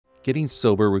Getting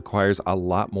sober requires a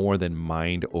lot more than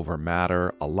mind over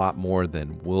matter, a lot more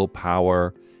than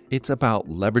willpower. It's about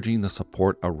leveraging the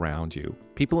support around you.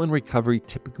 People in recovery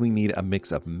typically need a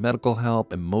mix of medical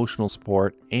help, emotional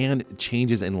support, and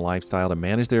changes in lifestyle to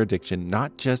manage their addiction,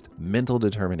 not just mental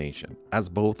determination. As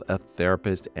both a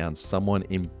therapist and someone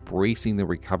embracing the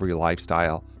recovery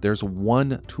lifestyle, there's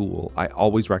one tool I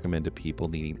always recommend to people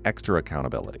needing extra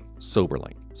accountability: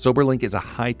 SoberLink. SoberLink is a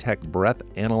high-tech breath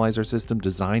analyzer system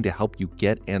designed to help you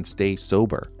get and stay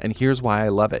sober. And here's why I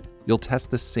love it. You'll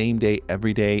test the same day,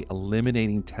 every day,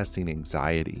 eliminating testing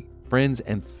anxiety. Friends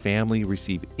and family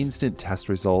receive instant test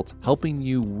results, helping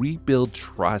you rebuild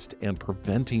trust and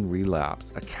preventing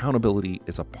relapse. Accountability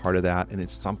is a part of that, and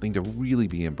it's something to really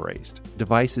be embraced.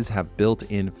 Devices have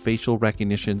built-in facial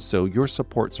recognition, so your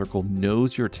support circle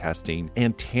knows you're testing,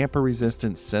 and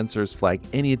tamper-resistant sensors flag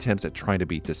any attempts at trying to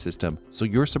beat the system, so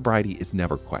your sobriety is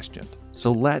never questioned.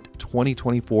 So let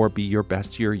 2024 be your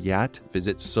best year yet.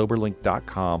 Visit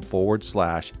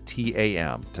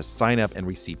soberlink.com/TAM to sign up and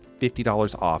receive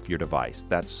 $50 off your device.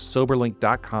 That's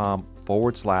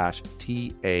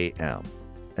soberlink.com/TAM.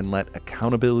 And let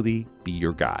accountability be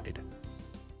your guide.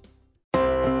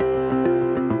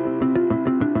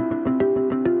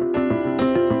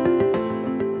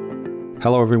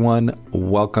 Hello, everyone.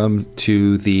 Welcome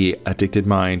to the Addicted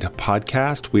Mind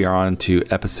podcast. We are on to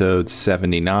episode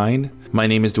 79. My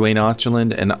name is Dwayne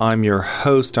Osterland, and I'm your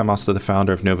host. I'm also the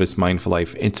founder of Novus Mindful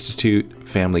Life Institute,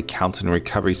 Family Counseling and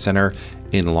Recovery Center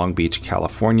in Long Beach,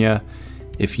 California.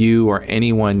 If you or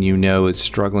anyone you know is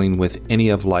struggling with any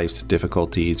of life's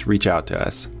difficulties, reach out to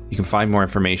us. You can find more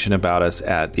information about us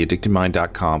at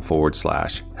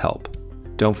theaddictedmind.com/help.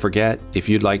 Don't forget, if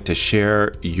you'd like to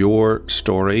share your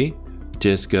story,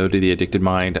 just go to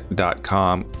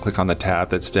theaddictedmind.com, click on the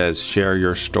tab that says Share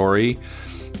Your Story,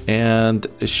 and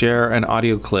share an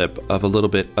audio clip of a little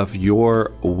bit of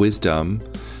your wisdom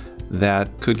that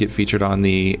could get featured on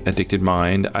the Addicted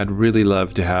Mind. I'd really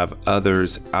love to have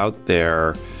others out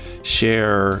there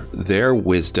share their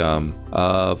wisdom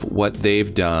of what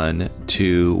they've done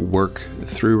to work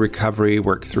through recovery,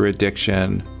 work through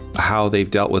addiction, how they've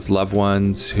dealt with loved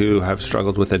ones who have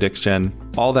struggled with addiction,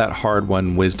 all that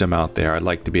hard-won wisdom out there. I'd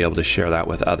like to be able to share that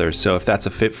with others. So if that's a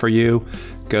fit for you,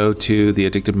 go to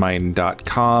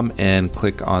theaddictedmind.com and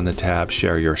click on the tab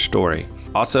Share Your Story.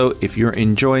 Also, if you're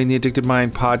enjoying the Addicted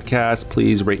Mind podcast,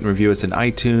 please rate and review us in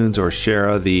iTunes or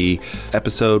share the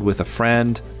episode with a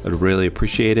friend. I'd really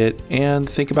appreciate it. And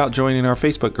think about joining our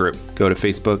Facebook group. Go to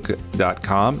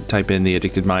facebook.com, type in the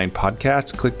Addicted Mind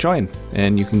podcast, click join,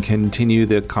 and you can continue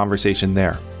the conversation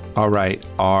there. All right,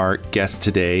 our guest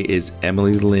today is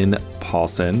Emily Lynn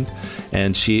Paulson,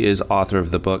 and she is author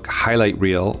of the book Highlight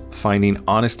Reel: Finding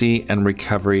Honesty and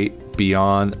Recovery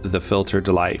Beyond the Filtered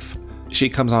Life. She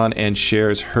comes on and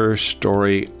shares her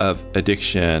story of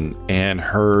addiction and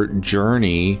her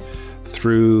journey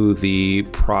through the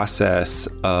process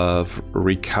of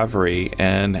recovery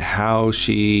and how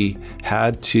she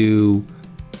had to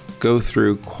go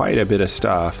through quite a bit of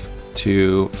stuff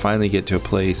to finally get to a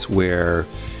place where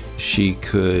she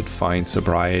could find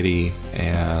sobriety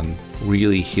and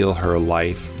really heal her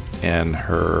life and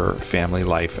her family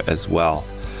life as well.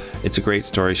 It's a great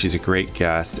story. She's a great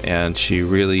guest, and she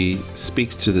really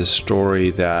speaks to the story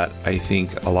that I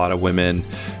think a lot of women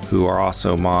who are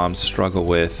also moms struggle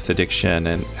with addiction,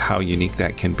 and how unique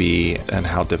that can be and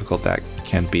how difficult that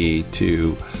can be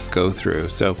to go through.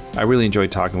 So I really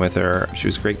enjoyed talking with her. She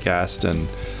was a great guest, and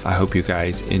I hope you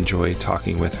guys enjoy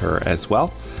talking with her as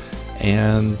well.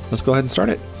 And let's go ahead and start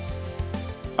it.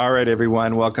 All right,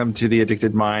 everyone. Welcome to the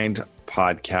Addicted Mind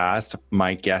podcast.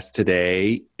 My guest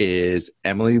today is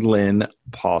Emily Lynn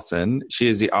Paulson. She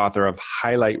is the author of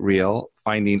Highlight Reel: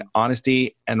 Finding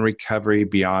Honesty and Recovery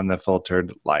Beyond the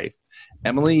Filtered Life.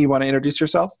 Emily, you want to introduce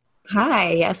yourself?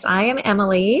 Hi, yes, I am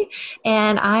Emily,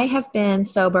 and I have been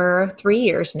sober 3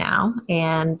 years now,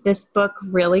 and this book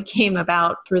really came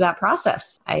about through that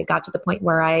process. I got to the point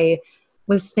where I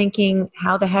was thinking,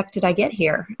 how the heck did I get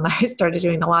here? I started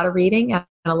doing a lot of reading and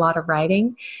a lot of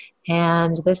writing,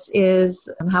 and this is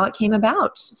how it came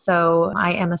about. So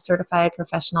I am a certified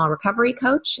professional recovery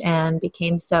coach, and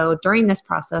became so during this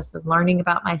process of learning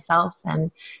about myself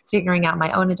and figuring out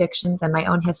my own addictions and my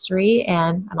own history.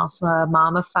 And I'm also a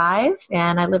mom of 5,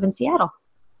 and I live in Seattle.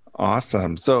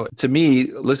 Awesome. So to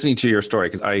me, listening to your story,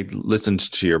 because I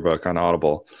listened to your book on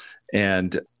Audible,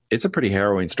 and it's a pretty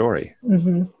harrowing story.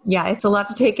 Mm-hmm. Yeah, it's a lot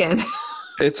to take in.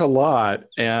 It's a lot.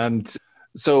 And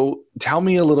so tell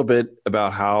me a little bit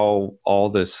about how all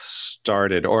this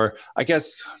started, or I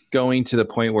guess going to the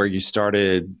point where you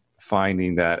started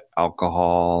finding that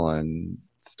alcohol and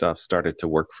stuff started to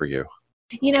work for you.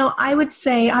 I would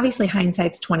say obviously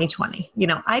hindsight's 2020.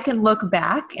 I can look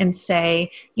back and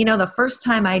say, the first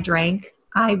time I drank,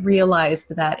 I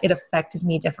realized that it affected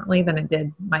me differently than it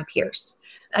did my peers.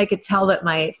 I could tell that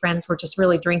my friends were just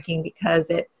really drinking because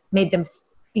it made them,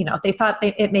 they thought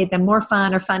it made them more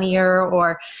fun or funnier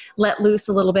or let loose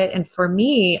a little bit. And for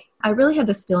me, I really had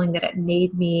this feeling that it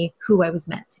made me who I was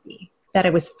meant to be, that I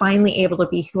was finally able to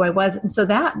be who I was. And so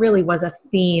that really was a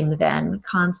theme then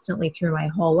constantly through my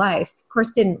whole life. Of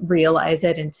course, didn't realize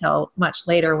it until much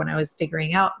later when I was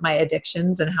figuring out my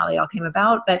addictions and how they all came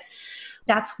about. But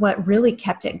that's what really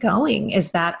kept it going, is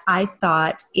that I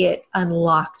thought it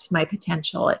unlocked my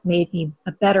potential. It made me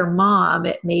a better mom.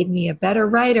 It made me a better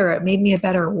writer. It made me a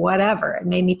better whatever. It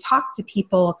made me talk to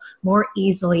people more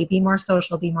easily, be more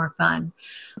social, be more fun.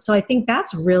 So I think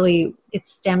that's really, it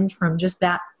stemmed from just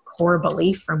that core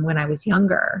belief from when I was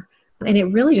younger. And it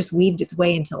really just weaved its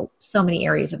way into so many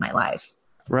areas of my life.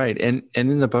 Right. And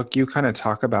in the book, you kind of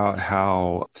talk about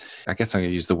how, I guess I'm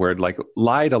going to use the word like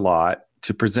lied a lot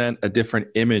to present a different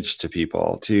image to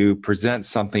people, to present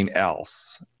something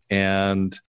else.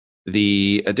 And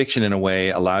the addiction in a way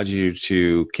allowed you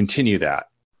to continue that.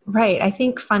 Right. I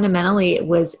think fundamentally it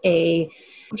was a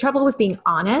trouble with being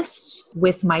honest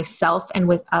with myself and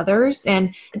with others.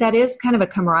 And that is kind of a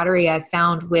camaraderie I've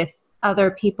found with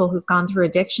other people who've gone through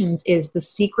addictions, is the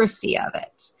secrecy of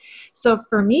it. So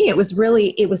for me, it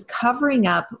was covering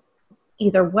up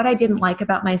either what I didn't like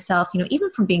about myself, even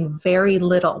from being very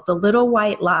little, the little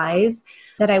white lies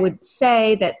that I would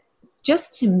say that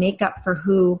just to make up for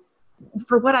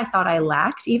what I thought I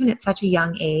lacked, even at such a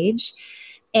young age.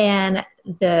 And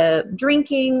the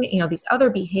drinking, these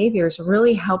other behaviors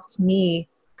really helped me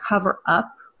cover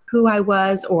up who I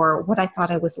was or what I thought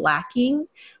I was lacking.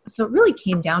 So it really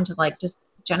came down to just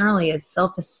generally as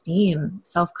self-esteem,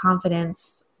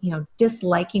 self-confidence,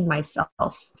 disliking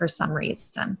myself for some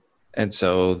reason. And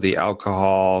so the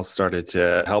alcohol started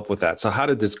to help with that. So how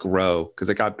did this grow? Because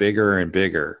it got bigger and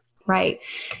bigger. Right.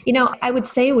 I would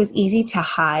say it was easy to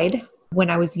hide when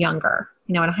I was younger.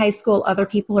 In high school, other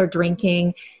people are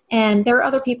drinking, and there are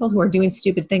other people who are doing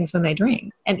stupid things when they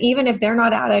drink. And even if they're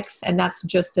not addicts and that's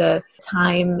just a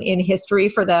time in history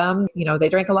for them, they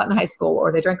drank a lot in high school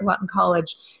or they drank a lot in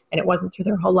college and it wasn't through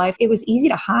their whole life, it was easy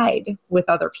to hide with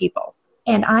other people.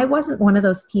 And I wasn't one of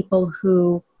those people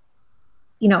who,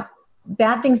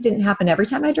 bad things didn't happen every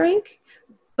time I drank,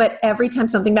 but every time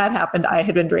something bad happened, I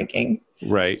had been drinking.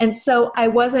 Right. And so I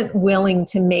wasn't willing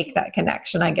to make that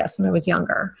connection, I guess, when I was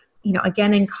younger.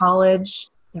 Again, in college,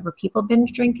 there were people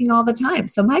binge drinking all the time.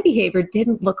 So my behavior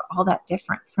didn't look all that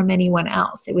different from anyone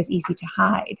else. It was easy to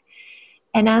hide.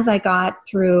 And as I got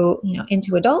through,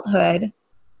 into adulthood,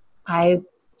 I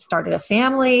started a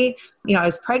family. I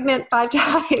was pregnant 5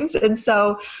 times. And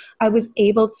so I was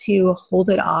able to hold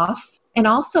it off and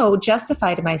also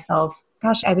justify to myself,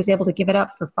 gosh, I was able to give it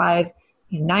up for 5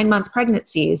 9-month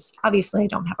pregnancies. Obviously, I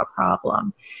don't have a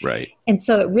problem. Right. And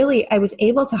so I was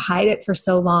able to hide it for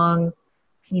so long,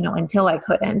 until I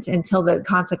couldn't, until the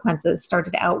consequences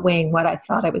started outweighing what I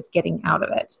thought I was getting out of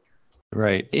it.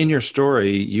 Right. In your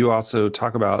story, you also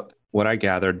talk about what I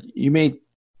gathered. You made,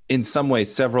 in some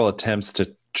ways, several attempts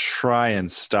to try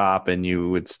and stop, and you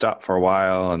would stop for a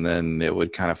while and then it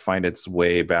would kind of find its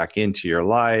way back into your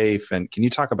life. And can you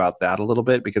talk about that a little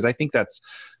bit? Because I think that's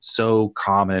so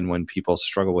common when people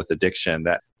struggle with addiction,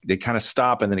 that they kind of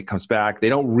stop and then it comes back. They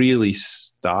don't really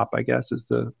stop, I guess, is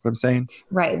what I'm saying.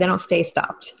 Right. They don't stay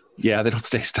stopped. Yeah, they don't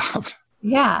stay stopped.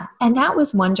 Yeah. And that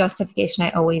was one justification I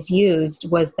always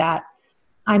used, was that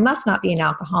I must not be an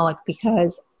alcoholic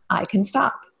because I can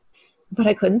stop. But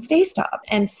I couldn't stay stopped.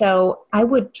 And so I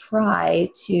would try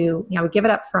to, I would give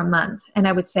it up for a month and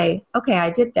I would say, okay, I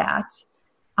did that.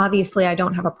 Obviously, I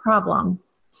don't have a problem.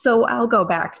 So I'll go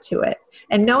back to it.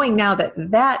 And knowing now that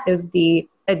that is the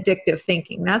addictive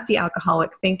thinking, that's the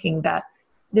alcoholic thinking, that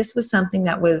this was something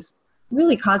that was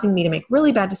really causing me to make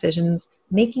really bad decisions,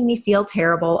 making me feel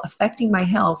terrible, affecting my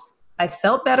health. I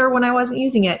felt better when I wasn't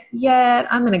using it, yet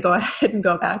I'm going to go ahead and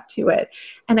go back to it.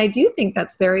 And I do think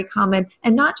that's very common,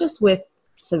 and not just with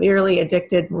severely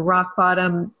addicted, rock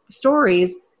bottom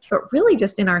stories, but really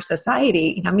just in our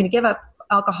society. I'm going to give up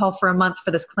alcohol for a month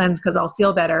for this cleanse because I'll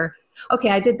feel better.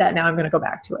 Okay, I did that. Now I'm going to go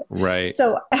back to it. Right.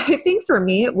 So I think for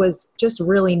me, it was just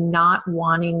really not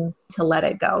wanting to let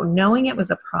it go, knowing it was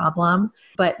a problem,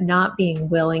 but not being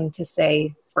willing to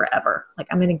say forever, like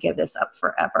I'm going to give this up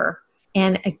forever.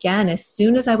 And again, as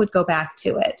soon as I would go back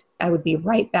to it, I would be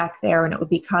right back there and it would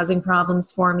be causing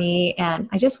problems for me. And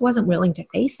I just wasn't willing to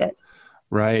face it.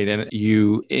 Right. And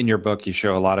you, in your book, you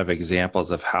show a lot of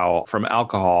examples of how from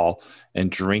alcohol and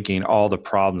drinking, all the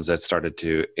problems that started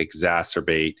to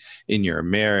exacerbate in your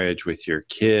marriage, with your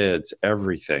kids,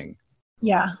 everything.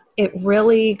 Yeah, it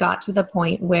really got to the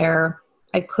point where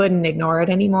I couldn't ignore it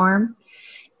anymore.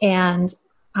 And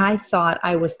I thought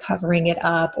I was covering it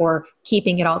up or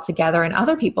keeping it all together, and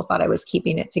other people thought I was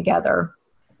keeping it together.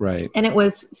 Right. And it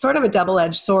was sort of a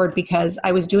double-edged sword because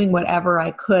I was doing whatever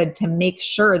I could to make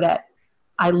sure that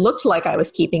I looked like I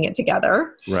was keeping it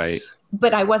together, Right.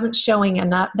 but I wasn't showing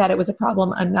enough that it was a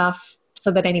problem enough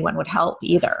so that anyone would help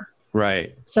either.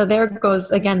 Right. So there goes,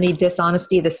 again, the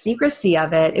dishonesty, the secrecy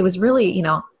of it. It was really,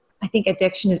 I think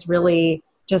addiction is really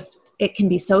just, it can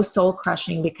be so soul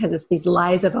crushing because it's these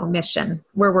lies of omission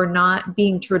where we're not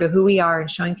being true to who we are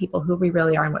and showing people who we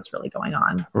really are and what's really going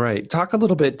on. Right. Talk a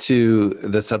little bit to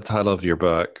the subtitle of your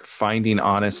book, Finding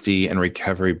Honesty and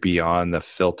Recovery Beyond the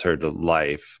Filtered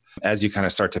Life. As you kind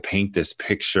of start to paint this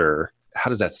picture, how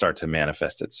does that start to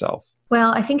manifest itself?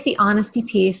 Well, I think the honesty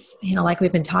piece, like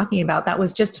we've been talking about, that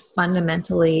was just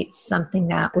fundamentally something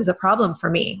that was a problem for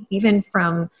me, even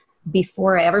from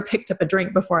before I ever picked up a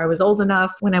drink, before I was old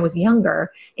enough, when I was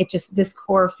younger. It just, this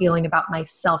core feeling about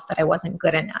myself that I wasn't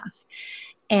good enough.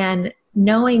 And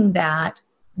knowing that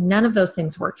none of those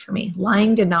things worked for me.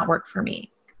 Lying did not work for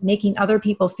me. Making other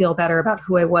people feel better about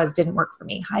who I was didn't work for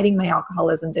me. Hiding my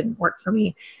alcoholism didn't work for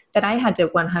me. That I had to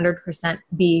 100%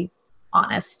 be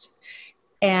honest.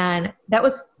 And that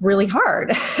was really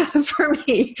hard for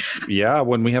me. Yeah,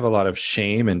 when we have a lot of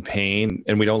shame and pain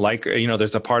and we don't like,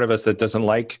 there's a part of us that doesn't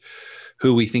like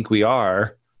who we think we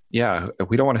are. Yeah,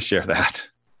 we don't want to share that.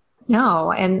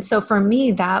 No. And so for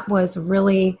me, that was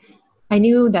really, I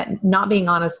knew that not being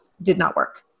honest did not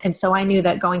work. And so I knew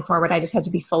that going forward, I just had to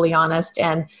be fully honest.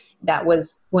 And that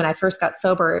was when I first got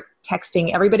sober,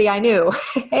 texting everybody I knew,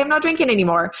 hey, I'm not drinking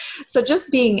anymore. So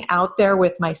just being out there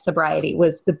with my sobriety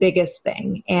was the biggest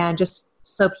thing. And just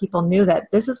so people knew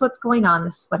that this is what's going on.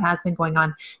 This is what has been going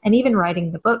on. And even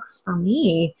writing the book, for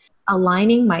me,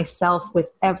 aligning myself with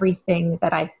everything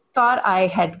that I thought I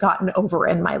had gotten over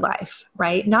in my life,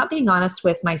 right? Not being honest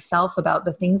with myself about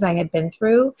the things I had been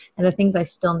through and the things I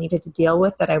still needed to deal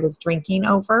with that I was drinking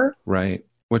over. Right.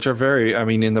 Which are very,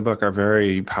 in the book are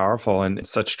very powerful, and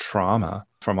such trauma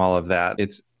from all of that.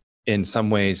 It's in some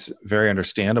ways very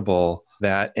understandable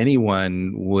that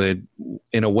anyone would,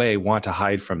 in a way, want to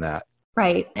hide from that.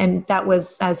 Right. And that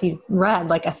was, as you read,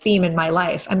 like a theme in my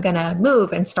life. I'm going to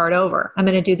move and start over. I'm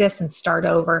going to do this and start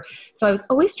over. So I was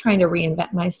always trying to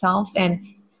reinvent myself. And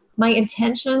my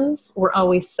intentions were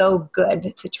always so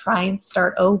good to try and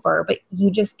start over. But you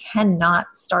just cannot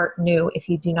start new if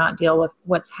you do not deal with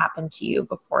what's happened to you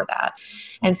before that.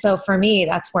 And so for me,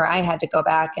 that's where I had to go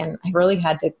back. And I really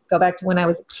had to go back to when I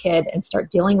was a kid and start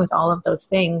dealing with all of those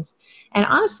things. And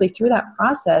honestly, through that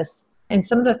process, and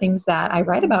some of the things that I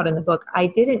write about in the book, I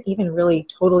didn't even really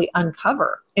totally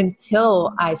uncover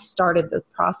until I started the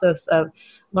process of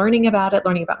learning about it,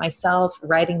 learning about myself,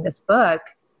 writing this book,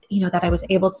 that I was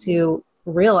able to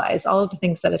realize all of the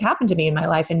things that had happened to me in my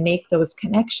life and make those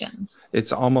connections.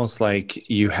 It's almost like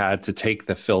you had to take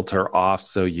the filter off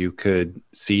so you could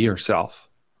see yourself.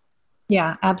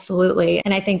 Yeah, absolutely.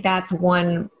 And I think that's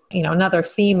one, another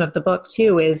theme of the book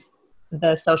too, is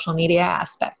the social media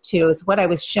aspect too, is what I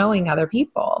was showing other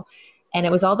people. And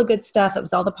it was all the good stuff. It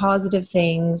was all the positive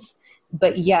things.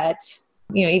 But yet,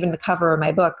 even the cover of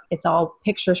my book, it's all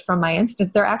pictures from my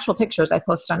they're actual pictures I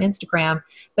posted on Instagram.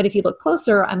 But if you look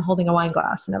closer, I'm holding a wine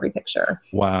glass in every picture.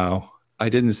 Wow. I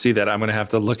didn't see that. I'm going to have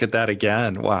to look at that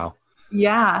again. Wow.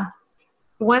 Yeah.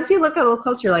 Once you look a little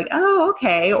closer, you're like, oh,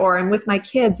 okay. Or I'm with my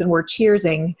kids and we're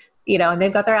cheersing, and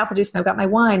they've got their apple juice and I've got my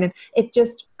wine. And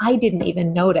I didn't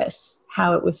even notice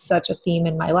how it was such a theme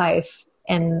in my life.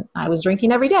 And I was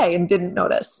drinking every day and didn't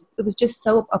notice. It was just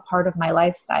so a part of my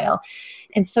lifestyle.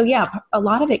 And so, yeah, a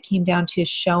lot of it came down to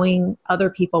showing other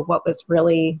people what was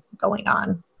really going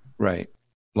on. Right.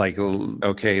 Like,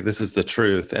 okay, this is the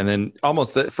truth. And then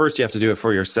almost first you have to do it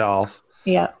for yourself.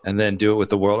 Yeah. And then do it with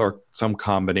the world, or some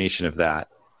combination of that.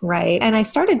 Right. And I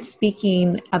started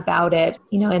speaking about it,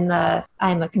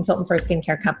 I'm a consultant for a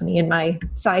skincare company, in my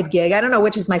side gig. I don't know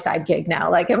which is my side gig now,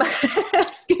 like am I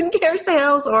skincare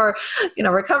sales or,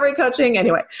 recovery coaching.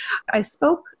 Anyway, I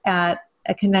spoke at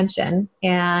a convention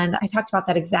and I talked about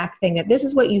that exact thing, that this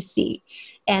is what you see.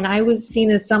 And I was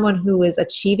seen as someone who was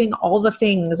achieving all the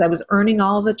things. I was earning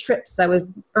all the trips. I was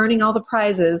earning all the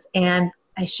prizes. And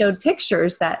I showed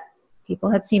pictures that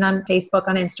people had seen on Facebook,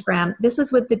 on Instagram. This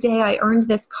is what the day I earned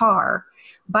this car.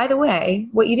 By the way,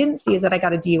 what you didn't see is that I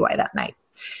got a DUI that night.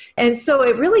 And so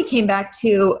it really came back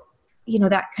to,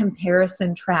 that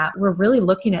comparison trap. We're really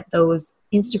looking at those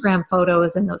Instagram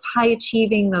photos and those high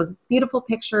achieving, those beautiful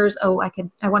pictures. Oh,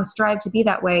 I want to strive to be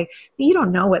that way. But you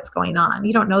don't know what's going on.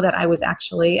 You don't know that I was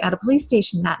actually at a police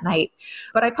station that night.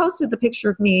 But I posted the picture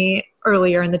of me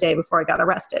earlier in the day before I got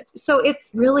arrested. So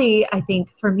it's really, I think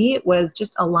for me, it was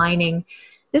just aligning.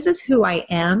 This is who I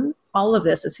am. All of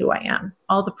this is who I am.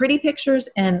 All the pretty pictures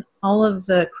and all of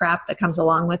the crap that comes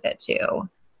along with it too.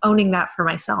 Owning that for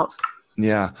myself.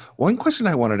 Yeah. One question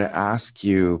I wanted to ask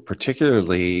you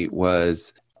particularly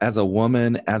was, as a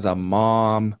woman, as a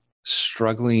mom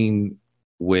struggling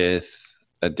with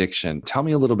addiction, tell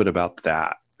me a little bit about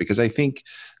that, because I think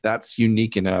that's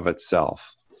unique in and of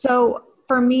itself. So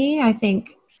for me, I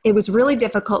think it was really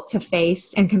difficult to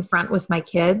face and confront with my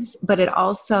kids, but it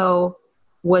also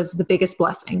was the biggest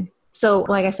blessing. So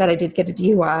like I said, I did get a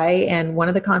DUI, and one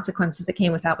of the consequences that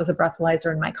came with that was a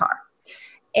breathalyzer in my car.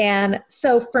 And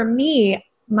so for me,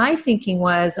 my thinking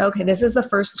was, okay, this is the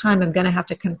first time I'm going to have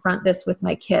to confront this with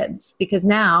my kids, because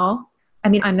now,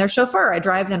 I'm their chauffeur. I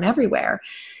drive them everywhere.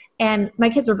 And my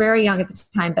kids were very young at the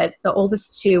time, but the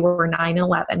oldest two were 9 and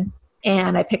 11.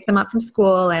 And I picked them up from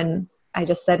school and I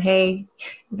just said, hey,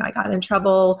 I got in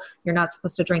trouble. You're not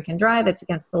supposed to drink and drive. It's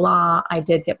against the law. I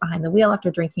did get behind the wheel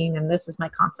after drinking, and this is my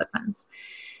consequence.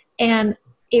 And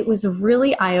it was a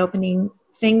really eye-opening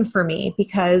thing for me,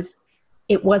 because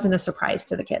it wasn't a surprise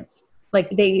to the kids. Like,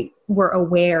 they were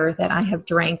aware that I have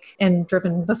drank and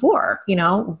driven before,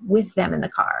 with them in the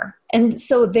car. And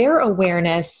so their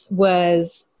awareness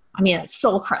was, it's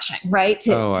soul crushing, right?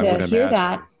 To hear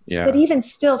that. Yeah. But even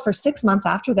still, for 6 months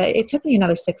after that, it took me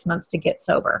another 6 months to get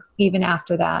sober, even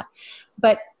after that.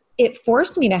 But it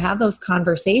forced me to have those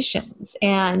conversations.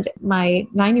 And my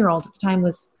 9-year-old at the time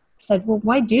said, well,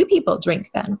 why do people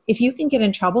drink then? If you can get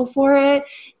in trouble for it,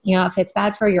 if it's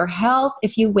bad for your health,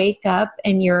 if you wake up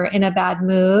and you're in a bad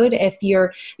mood, if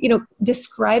you're,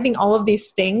 describing all of these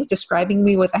things, describing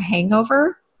me with a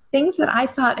hangover, things that I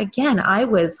thought, again, I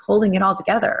was holding it all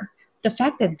together. The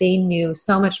fact that they knew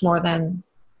so much more than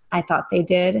I thought they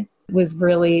did was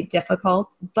really difficult.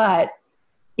 But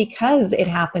because it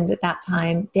happened at that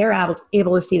time, they're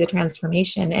able to see the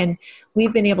transformation. And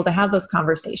we've been able to have those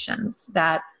conversations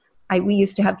that we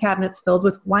used to have cabinets filled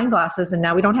with wine glasses, and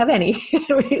now we don't have any.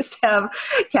 We used to have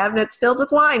cabinets filled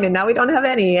with wine, and now we don't have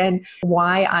any. And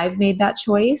why I've made that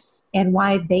choice, and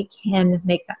why they can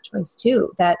make that choice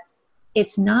too, that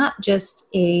it's not just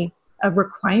a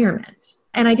requirement.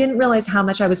 And I didn't realize how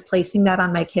much I was placing that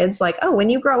on my kids. Like, oh, when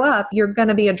you grow up, you're going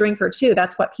to be a drinker too.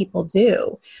 That's what people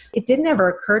do. It didn't ever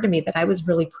occur to me that I was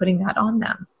really putting that on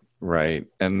them. Right.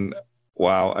 And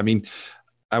wow.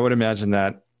 I would imagine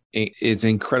that it's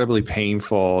incredibly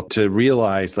painful to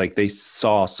realize like they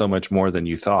saw so much more than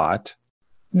you thought.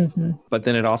 Mm-hmm. But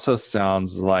then it also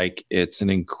sounds like it's an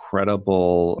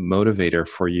incredible motivator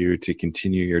for you to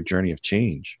continue your journey of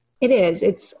change. It is.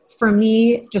 It's, for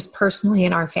me, just personally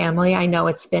in our family, I know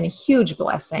it's been a huge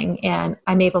blessing. And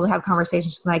I'm able to have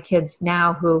conversations with my kids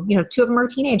now who, 2 of them are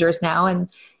teenagers now, and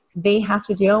they have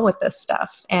to deal with this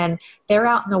stuff. And they're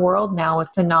out in the world now with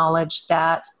the knowledge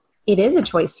that it is a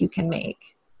choice you can make.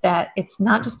 That it's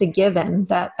not just a given,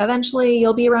 that eventually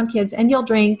you'll be around kids and you'll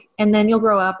drink, and then you'll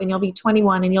grow up and you'll be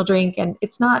 21 and you'll drink. And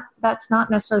that's not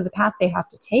necessarily the path they have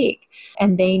to take.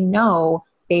 And they know,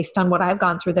 based on what I've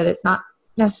gone through, that it's not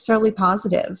necessarily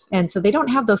positive. And so they don't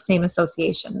have those same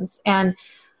associations. And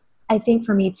I think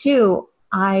for me too,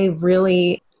 I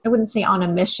wouldn't say on a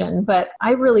mission, but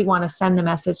I really want to send the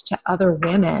message to other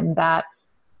women that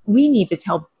we need to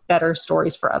tell better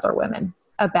stories for other women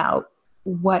about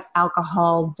what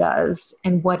alcohol does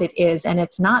and what it is. And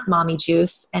it's not mommy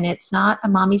juice, and it's not a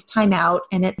mommy's timeout,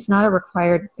 and it's not a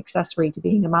required accessory to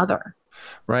being a mother.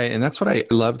 Right. And that's what I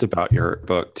loved about your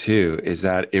book too, is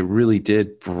that it really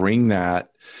did bring that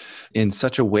in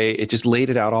such a way, it just laid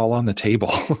it out all on the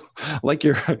table. Like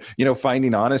you're,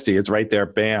 finding honesty, it's right there,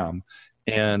 bam.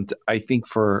 And I think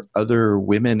for other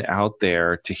women out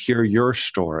there to hear your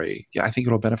story, I think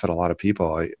it'll benefit a lot of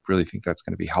people. I really think that's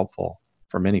going to be helpful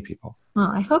for many people. Well,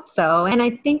 I hope so. And I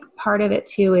think part of it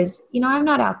too is, I'm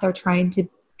not out there trying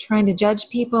to judge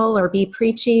people or be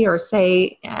preachy or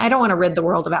say, I don't want to rid the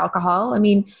world of alcohol.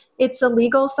 It's a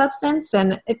legal substance,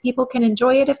 and if people can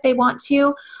enjoy it if they want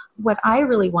to. What I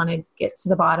really want to get to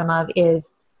the bottom of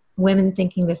is women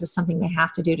thinking this is something they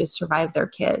have to do to survive their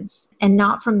kids, and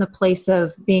not from the place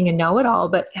of being a know-it-all,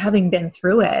 but having been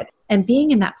through it and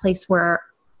being in that place where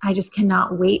I just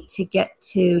cannot wait to get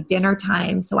to dinner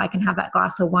time so I can have that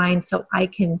glass of wine so I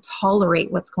can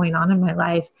tolerate what's going on in my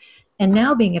life. And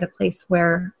now being at a place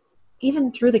where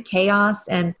even through the chaos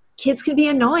and kids can be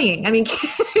annoying. I mean,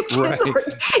 Right.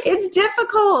 it's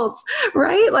difficult,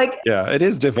 right? Like, Yeah, it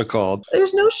is difficult.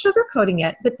 there's no sugarcoating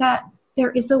it, but that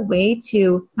there is a way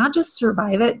to not just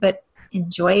survive it, but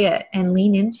enjoy it and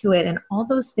lean into it. And all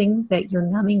those things that you're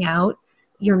numbing out,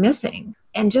 you're missing.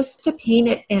 And just to paint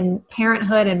it in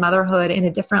parenthood and motherhood in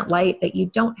a different light, that you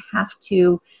don't have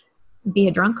to be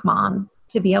a drunk mom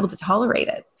to be able to tolerate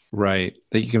it. Right.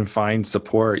 That you can find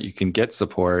support, you can get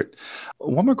support.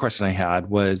 One more question I had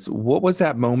was, what was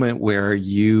that moment where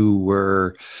you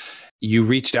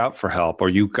reached out for help or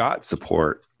you got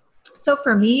support? So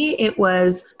for me,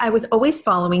 I was always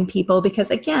following people because,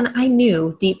 again, I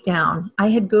knew deep down. I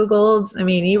had Googled, I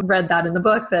mean, you read that in the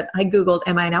book, that I Googled,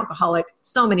 am I an alcoholic,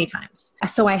 so many times.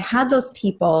 So I had those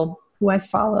people who I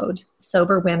followed,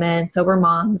 sober women, sober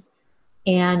moms,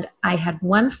 and I had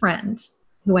one friend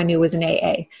who I knew was in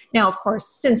AA. Now, of course,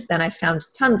 since then, I found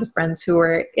tons of friends who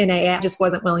were in AA. I just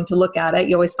wasn't willing to look at it.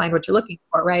 You always find what you're looking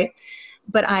for, right?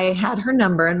 But I had her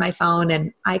number in my phone,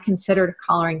 and I considered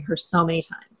calling her so many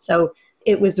times. So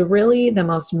it was really the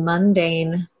most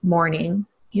mundane morning,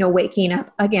 waking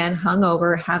up again,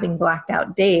 hungover, having blacked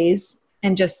out days,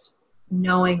 and just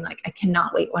knowing like, I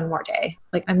cannot wait one more day.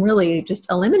 Like, I'm really just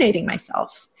eliminating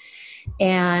myself.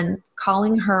 And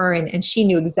calling her, and she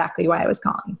knew exactly why I was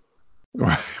calling.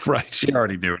 Right. She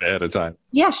already knew it ahead of time.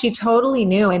 Yeah, she totally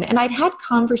knew. And I'd had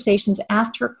conversations,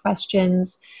 asked her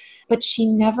questions, but she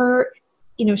never,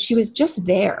 she was just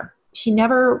there. She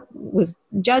never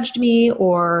judged me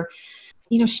or,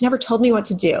 she never told me what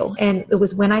to do. And it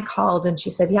was when I called and she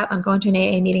said, yep, I'm going to an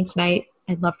AA meeting tonight.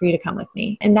 I'd love for you to come with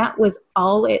me. And that was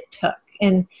all it took.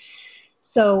 And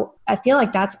so I feel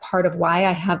like that's part of why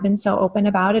I have been so open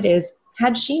about it is,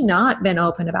 had she not been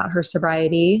open about her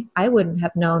sobriety, I wouldn't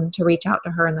have known to reach out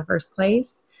to her in the first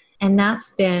place. And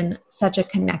that's been such a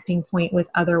connecting point with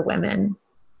other women.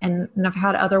 And I've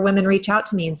had other women reach out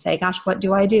to me and say, gosh, what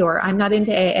do I do? Or I'm not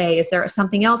into AA. Is there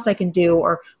something else I can do?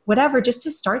 Or whatever, just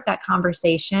to start that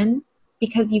conversation,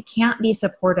 because you can't be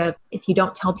supportive if you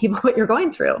don't tell people what you're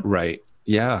going through. Right.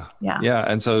 Yeah.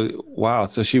 And so, wow.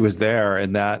 So she was there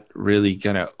and that really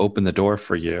kind of opened the door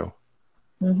for you.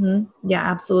 Mm-hmm. Yeah,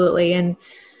 absolutely. And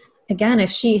again, if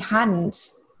she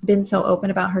hadn't been so open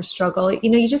about her struggle,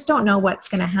 you just don't know what's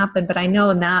going to happen. But I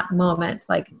know in that moment,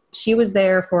 like, she was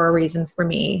there for a reason for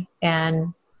me.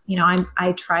 And,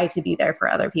 I try to be there for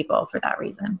other people for that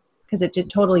reason, because it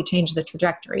did totally change the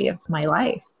trajectory of my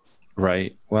life.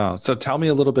 Right. Wow. So tell me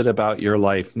a little bit about your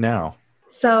life now.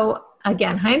 So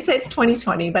again, hindsight's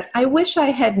 2020, but I wish I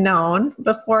had known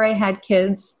before I had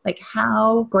kids, like,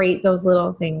 how great those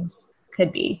little things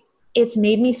could be. It's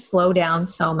made me slow down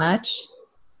so much.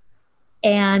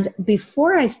 And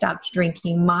before I stopped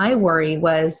drinking, my worry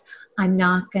was, I'm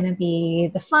not going to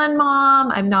be the fun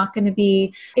mom.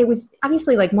 It was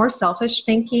obviously like more selfish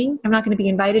thinking. I'm not going to be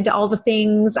invited to all the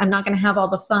things. I'm not going to have all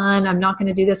the fun. I'm not going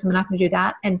to do this. I'm not going to do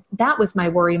that. And that was my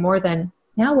worry more than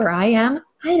now where I am.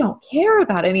 I don't care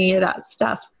about any of that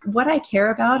stuff. What I care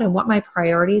about and what my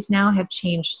priorities now have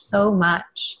changed so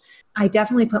much. I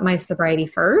definitely put my sobriety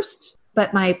first,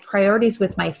 but my priorities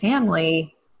with my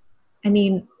family,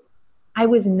 I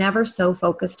was never so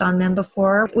focused on them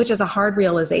before, which is a hard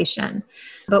realization.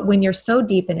 But when you're so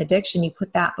deep in addiction, you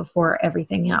put that before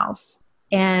everything else.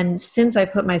 And since I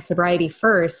put my sobriety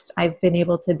first, I've been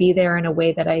able to be there in a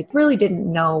way that I really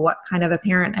didn't know what kind of a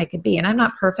parent I could be. And I'm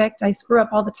not perfect. I screw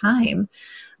up all the time.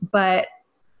 But,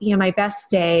 my best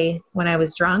day when I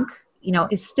was drunk,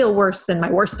 is still worse than my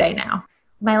worst day now.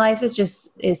 My life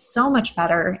is so much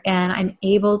better, and I'm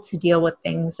able to deal with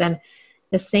things. And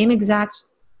the same exact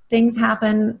things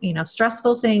happen,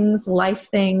 stressful things, life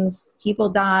things, people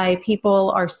die,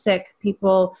 people are sick,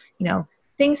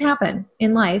 things happen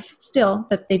in life still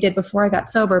that they did before I got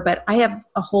sober, but I have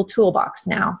a whole toolbox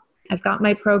now. I've got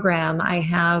my program, I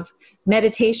have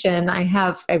meditation,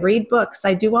 I read books,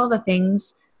 I do all the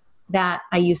things that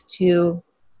I used to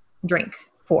drink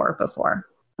for before.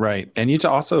 Right. And you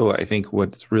also, I think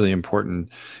what's really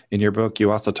important in your book,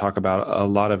 you also talk about a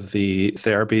lot of the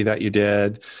therapy that you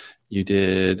did. You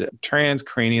did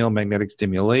transcranial magnetic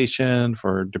stimulation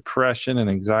for depression and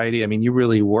anxiety. You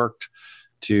really worked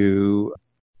to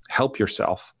help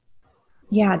yourself.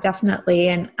 Yeah, definitely.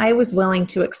 And I was willing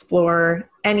to explore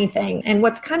anything. And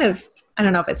what's kind of, I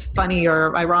don't know if it's funny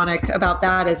or ironic about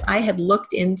that, is I had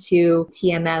looked into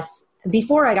TMS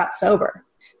before I got sober,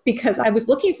 because I was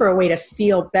looking for a way to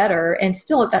feel better, and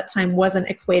still at that time wasn't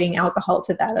equating alcohol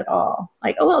to that at all.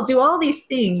 Like, oh, I'll do all these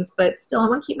things, but still I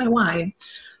want to keep my wine.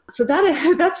 So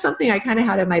that's something I kind of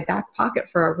had in my back pocket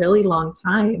for a really long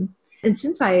time. And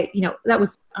since that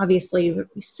was obviously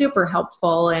super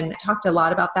helpful and talked a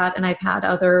lot about that. And I've had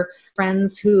other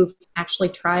friends who've actually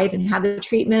tried and had the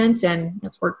treatment and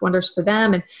it's worked wonders for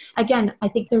them. And again, I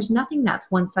think there's nothing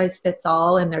that's one size fits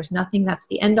all and there's nothing that's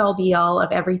the end all be all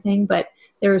of everything, but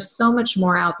there's so much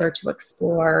more out there to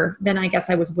explore than I guess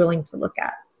I was willing to look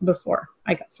at before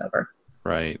I got sober.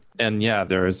 Right. And yeah,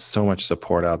 there is so much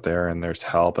support out there and there's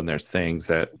help and there's things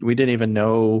that we didn't even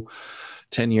know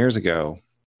 10 years ago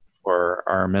for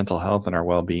our mental health and our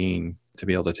well-being to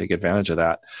be able to take advantage of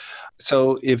that.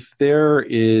 So if there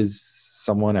is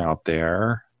someone out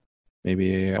there,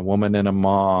 maybe a woman and a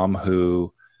mom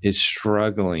who is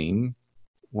struggling,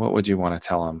 what would you want to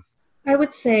tell them? I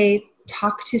would say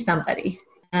talk to somebody.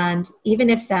 And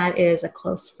even if that is a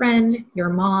close friend, your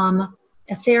mom,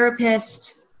 a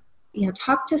therapist,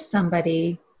 talk to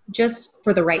somebody just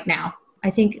for the right now. I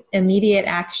think immediate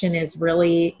action is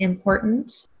really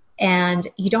important. And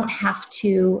you don't have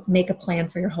to make a plan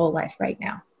for your whole life right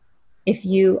now. If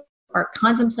you are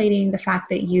contemplating the fact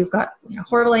that you've got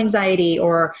horrible anxiety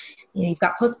or you've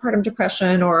got postpartum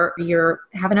depression or you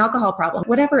have an alcohol problem,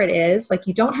 whatever it is, like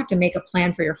you don't have to make a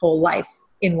plan for your whole life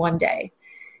in one day.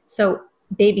 So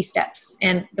baby steps.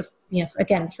 And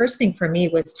again, the first thing for me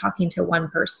was talking to one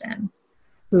person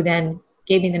who then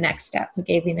gave me the next step, who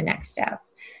gave me the next step.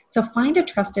 So find a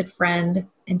trusted friend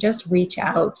and just reach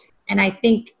out. And I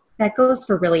think that goes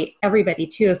for really everybody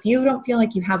too. If you don't feel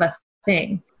like you have a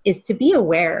thing, is to be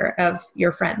aware of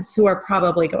your friends who are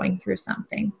probably going through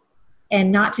something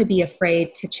and not to be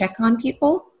afraid to check on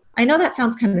people. I know that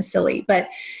sounds kind of silly, but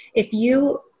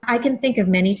I can think of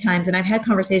many times, and I've had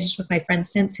conversations with my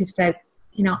friends since who've said,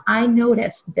 I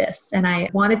noticed this and I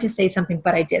wanted to say something,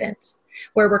 but I didn't.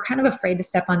 Where we're kind of afraid to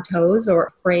step on toes or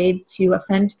afraid to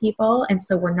offend people. And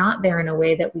so we're not there in a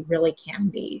way that we really can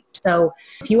be. So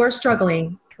if you are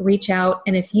struggling, reach out.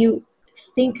 And if you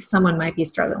think someone might be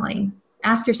struggling,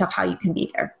 ask yourself how you can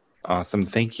be there. Awesome.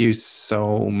 Thank you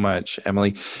so much,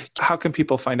 Emily. How can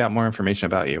people find out more information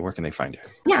about you? Where can they find you?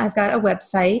 Yeah, I've got a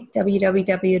website,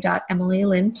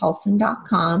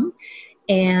 www.emilylynnpaulson.com,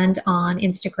 and on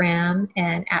Instagram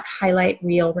and at Highlight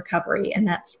Real Recovery. And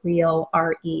that's Real,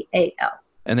 REAL.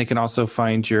 And they can also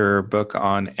find your book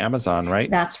on Amazon,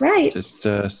 right? That's right. Just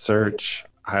search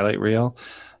Highlight Reel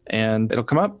and it'll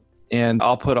come up. And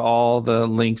I'll put all the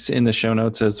links in the show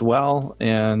notes as well.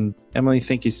 And Emily,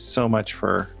 thank you so much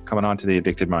for coming on to The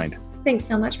Addicted Mind. Thanks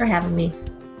so much for having me.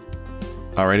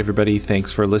 All right, everybody.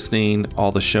 Thanks for listening.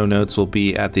 All the show notes will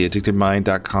be at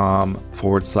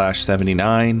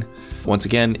theaddictedmind.com/79. Once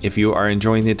again, if you are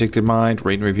enjoying The Addicted Mind,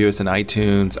 rate and review us in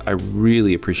iTunes. I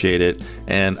really appreciate it.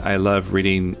 And I love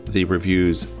reading the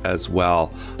reviews as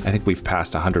well. I think we've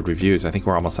passed 100 reviews. I think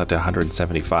we're almost up to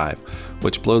 175,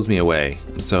 which blows me away.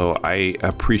 So I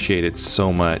appreciate it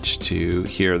so much to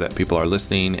hear that people are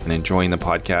listening and enjoying the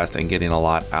podcast and getting a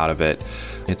lot out of it.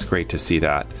 It's great to see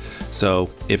that.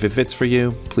 So if it fits for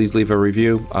you, please leave a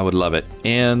review. I would love it.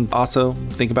 And also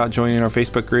think about joining our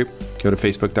Facebook group. Go to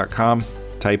facebook.com,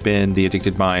 type in The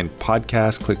Addicted Mind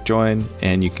podcast, click join,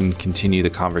 and you can continue the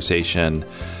conversation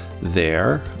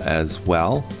there as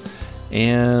well.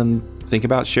 And think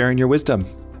about sharing your wisdom.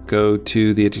 Go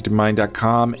to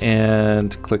theaddictedmind.com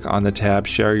and click on the tab,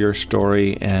 share your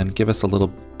story, and give us a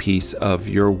little piece of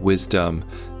your wisdom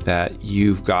that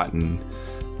you've gotten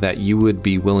that you would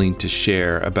be willing to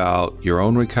share about your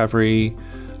own recovery,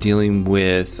 dealing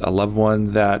with a loved one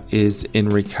that is in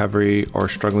recovery or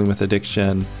struggling with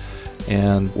addiction,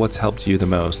 and what's helped you the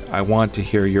most. I want to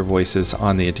hear your voices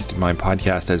on the Addicted Mind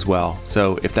podcast as well.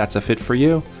 So if that's a fit for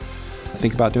you,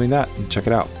 think about doing that and check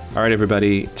it out. All right,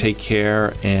 everybody, take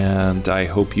care, and I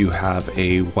hope you have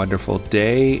a wonderful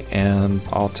day, and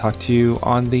I'll talk to you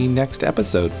on the next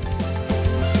episode.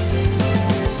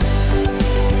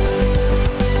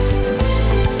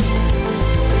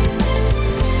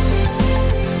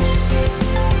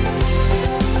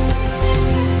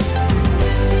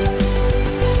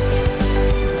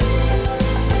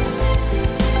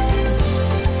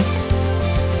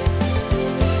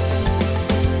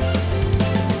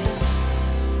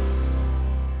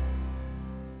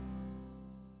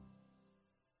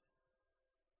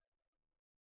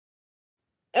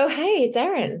 Oh, hey, it's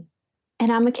Erin. And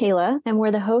I'm Michaela, and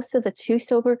we're the hosts of the Two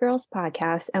Sober Girls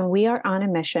podcast, and we are on a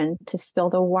mission to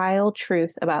spill the wild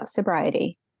truth about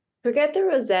sobriety. Forget the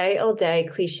rosé all day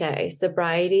cliche.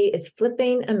 Sobriety is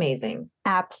flipping amazing.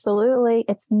 Absolutely.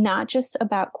 It's not just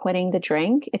about quitting the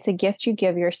drink. It's a gift you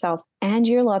give yourself and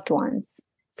your loved ones.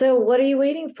 So what are you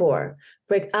waiting for?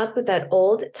 Break up with that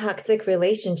old toxic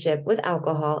relationship with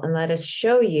alcohol and let us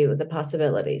show you the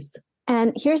possibilities.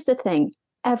 And here's the thing.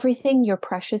 Everything your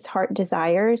precious heart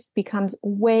desires becomes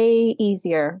way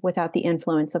easier without the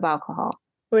influence of alcohol.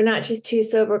 We're not just two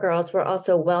sober girls, we're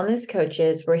also wellness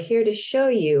coaches. We're here to show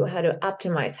you how to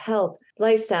optimize health,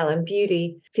 lifestyle, and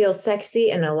beauty, feel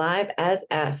sexy and alive as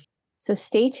F. So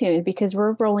stay tuned because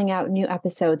we're rolling out new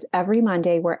episodes every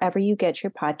Monday wherever you get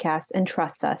your podcasts, and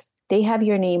trust us, they have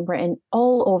your name written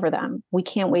all over them. We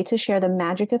can't wait to share the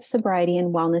magic of sobriety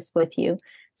and wellness with you.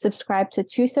 Subscribe to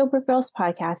Two Sober Girls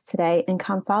Podcast today and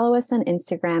come follow us on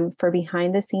Instagram for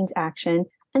behind the scenes action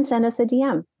and send us a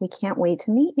DM. We can't wait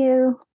to meet you.